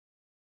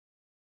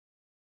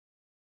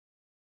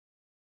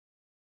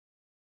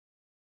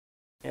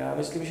Já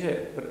myslím, že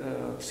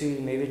tři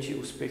největší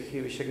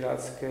úspěchy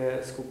Visegrádské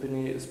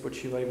skupiny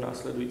spočívají v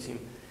následujícím.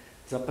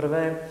 Za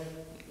prvé,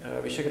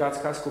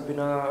 Visegrádská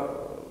skupina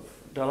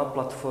dala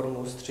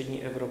platformu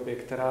Střední Evropě,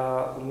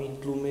 která umí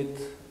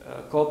tlumit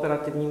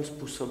kooperativním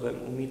způsobem,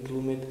 umí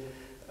tlumit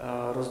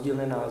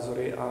rozdílné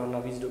názory a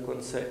navíc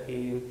dokonce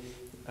i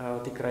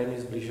ty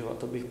krajiny zbližovat.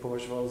 To bych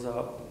považoval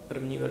za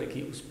první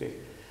veliký úspěch.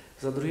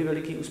 Za druhý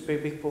veliký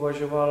úspěch bych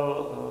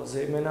považoval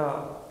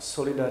zejména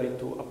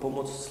solidaritu a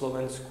pomoc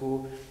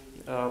Slovensku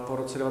po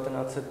roce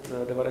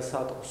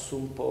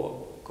 1998,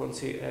 po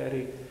konci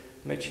éry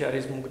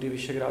mečiarismu, kdy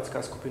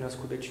Visegrádská skupina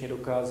skutečně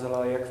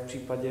dokázala jak v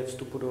případě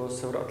vstupu do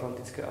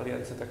Severoatlantické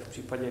aliance, tak v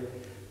případě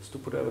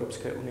vstupu do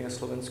Evropské unie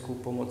Slovensku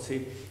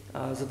pomoci.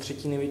 A za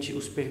třetí největší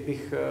úspěch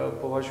bych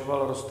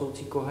považoval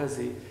rostoucí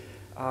kohezi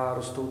a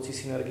rostoucí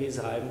synergii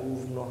zájmů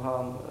v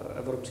mnoha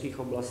evropských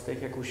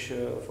oblastech, jak už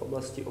v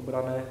oblasti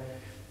obranné,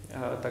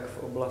 tak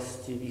v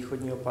oblasti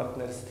východního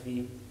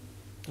partnerství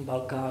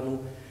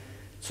Balkánu,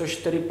 což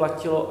tedy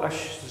platilo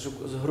až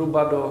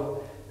zhruba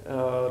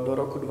do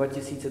roku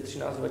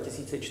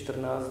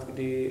 2013-2014,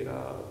 kdy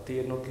ty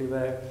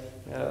jednotlivé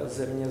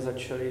země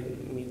začaly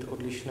mít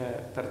odlišné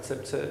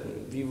percepce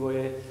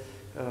vývoje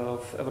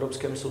v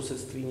evropském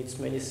sousedství.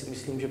 Nicméně si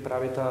myslím, že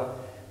právě ta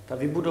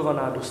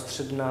vybudovaná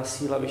dostředná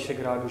síla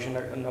Visegrádu,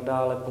 že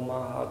nadále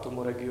pomáhá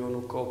tomu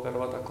regionu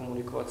kooperovat a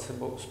komunikovat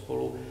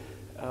spolu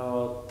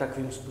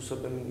takovým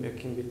způsobem,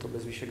 jakým by to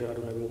bez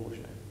Visegrádu nebylo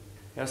možné.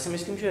 Já si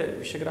myslím, že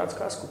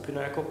Visegrádská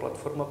skupina jako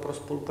platforma pro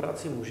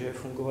spolupráci může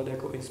fungovat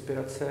jako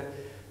inspirace.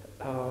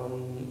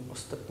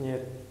 Ostatně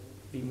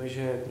víme,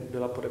 že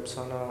bylo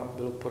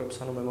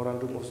podepsáno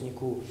memorandum o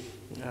vzniku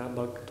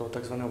toho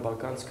takzvaného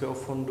Balkánského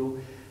fondu.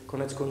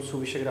 Konec konců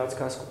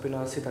Visegrádská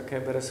skupina si také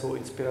bere svou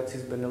inspiraci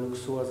z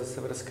Beneluxu a ze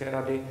Severské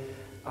rady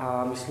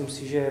a myslím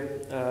si, že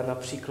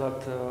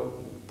například,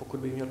 pokud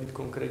by měl být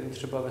konkrétní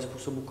třeba ve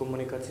způsobu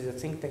komunikací se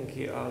think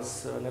tanky a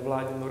s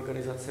nevládními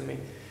organizacemi,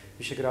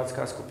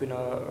 Visegrádská skupina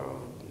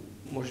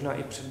možná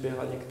i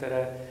předběhla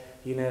některé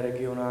jiné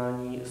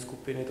regionální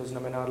skupiny, to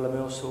znamená dle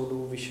mého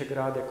soudu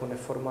Visegrád jako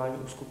neformální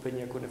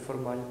uskupení, jako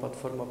neformální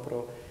platforma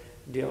pro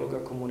dialog a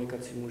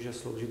komunikaci může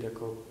sloužit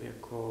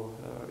jako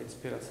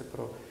inspirace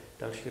pro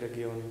další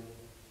regiony.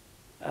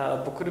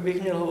 Pokud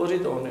bych měl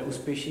hovořit o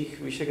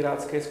neúspěších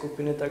Visegrádské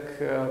skupiny,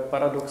 tak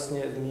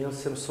paradoxně zmínil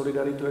jsem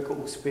solidaritu jako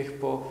úspěch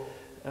po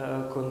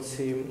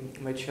konci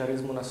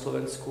mečiarismu na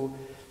Slovensku.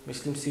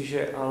 Myslím si,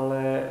 že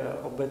ale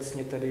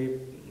obecně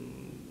tedy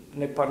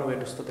nepanuje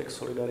dostatek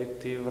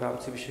solidarity v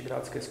rámci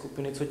Visegrádské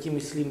skupiny. Co tím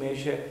myslím je,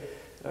 že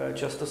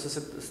často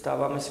se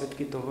stáváme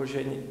svědky toho,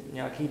 že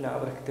nějaký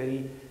návrh,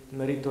 který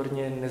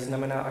meritorně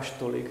neznamená až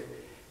tolik,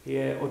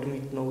 je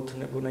odmítnout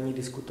nebo není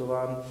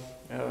diskutován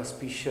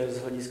spíše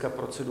z hlediska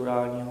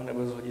procedurálního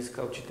nebo z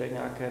hlediska určité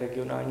nějaké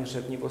regionální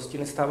řevnivosti.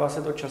 Nestává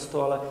se to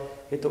často, ale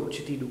je to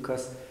určitý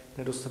důkaz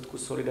nedostatku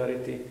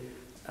solidarity.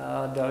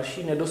 A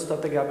další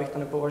nedostatek, já bych to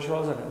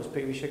nepovažoval za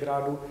neúspěch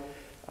Visegrádu,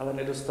 ale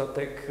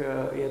nedostatek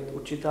je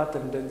určitá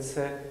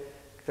tendence,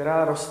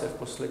 která roste v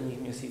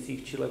posledních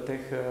měsících či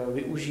letech,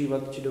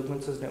 využívat či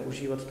dokonce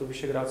zneužívat tu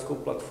visegrádskou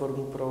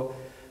platformu pro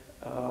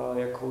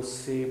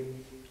jakousi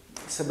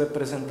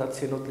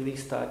sebeprezentaci jednotlivých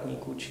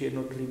státníků či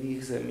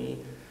jednotlivých zemí.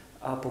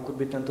 A pokud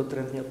by tento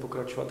trend měl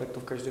pokračovat, tak to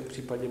v každém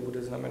případě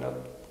bude znamenat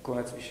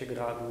konec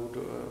Visegrádu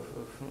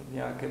v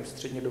nějakém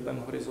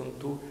střednědobém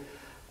horizontu.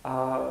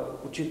 A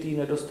určitý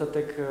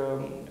nedostatek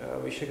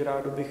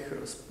Visegrádu bych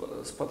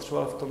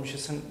spatřoval v tom, že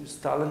se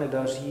stále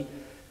nedaří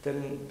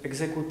ten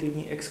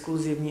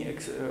exkluzivní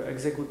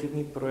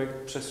exekutivní projekt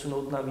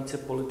přesunout na více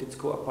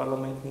politickou a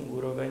parlamentní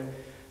úroveň,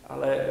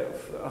 ale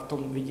a v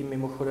tom vidím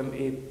mimochodem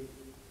i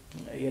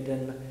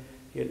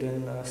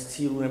jeden z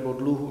cílů nebo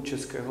dluhů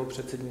českého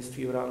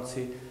předsednictví v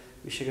rámci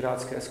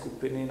Visegrádské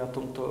skupiny na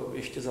tomto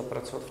ještě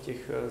zapracovat v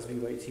těch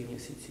zbývajících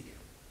měsících.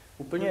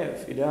 Úplně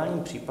v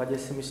ideálním případě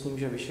si myslím,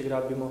 že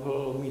Visegrád by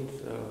mohl mít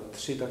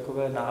tři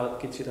takové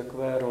nálepky, tři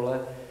takové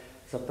role.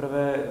 Za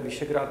prvé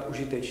Visegrád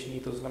užitečný,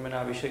 to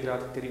znamená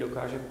Visegrád, který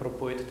dokáže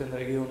propojit ten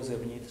region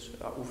zevnitř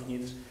a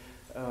uvnitř.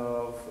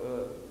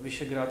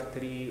 Visegrád,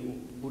 který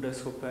bude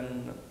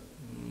schopen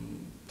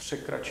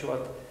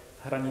překračovat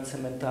hranice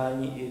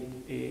mentální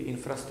i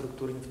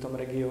infrastrukturní v tom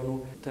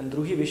regionu. Ten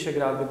druhý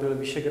Visegrád by byl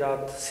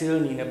Visegrád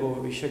silný nebo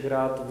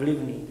Visegrád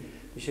vlivný.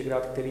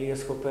 Visegrád, který je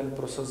schopen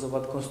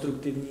prosazovat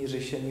konstruktivní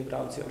řešení v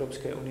rámci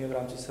Evropské unie, v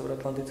rámci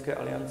Severoatlantické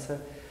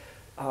aliance.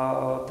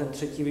 A ten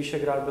třetí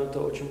Visegrád byl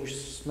to, o čem už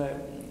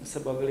jsme se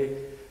bavili,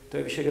 to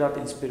je Visegrád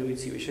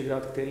inspirující,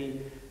 Visegrád,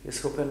 který je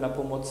schopen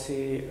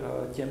napomoci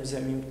těm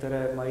zemím,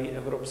 které mají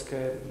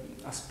evropské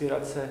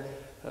aspirace,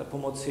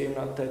 pomoci jim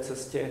na té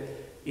cestě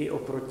i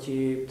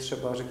oproti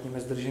třeba, řekněme,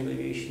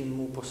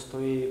 zdrženlivějšímu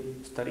postoji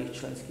starých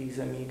členských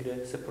zemí, kde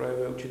se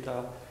projevuje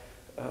určitá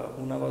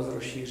únava z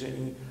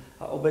rozšíření.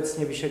 A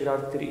obecně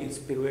Visegrád, který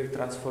inspiruje k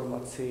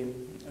transformaci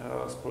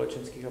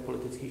společenských a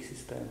politických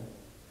systémů.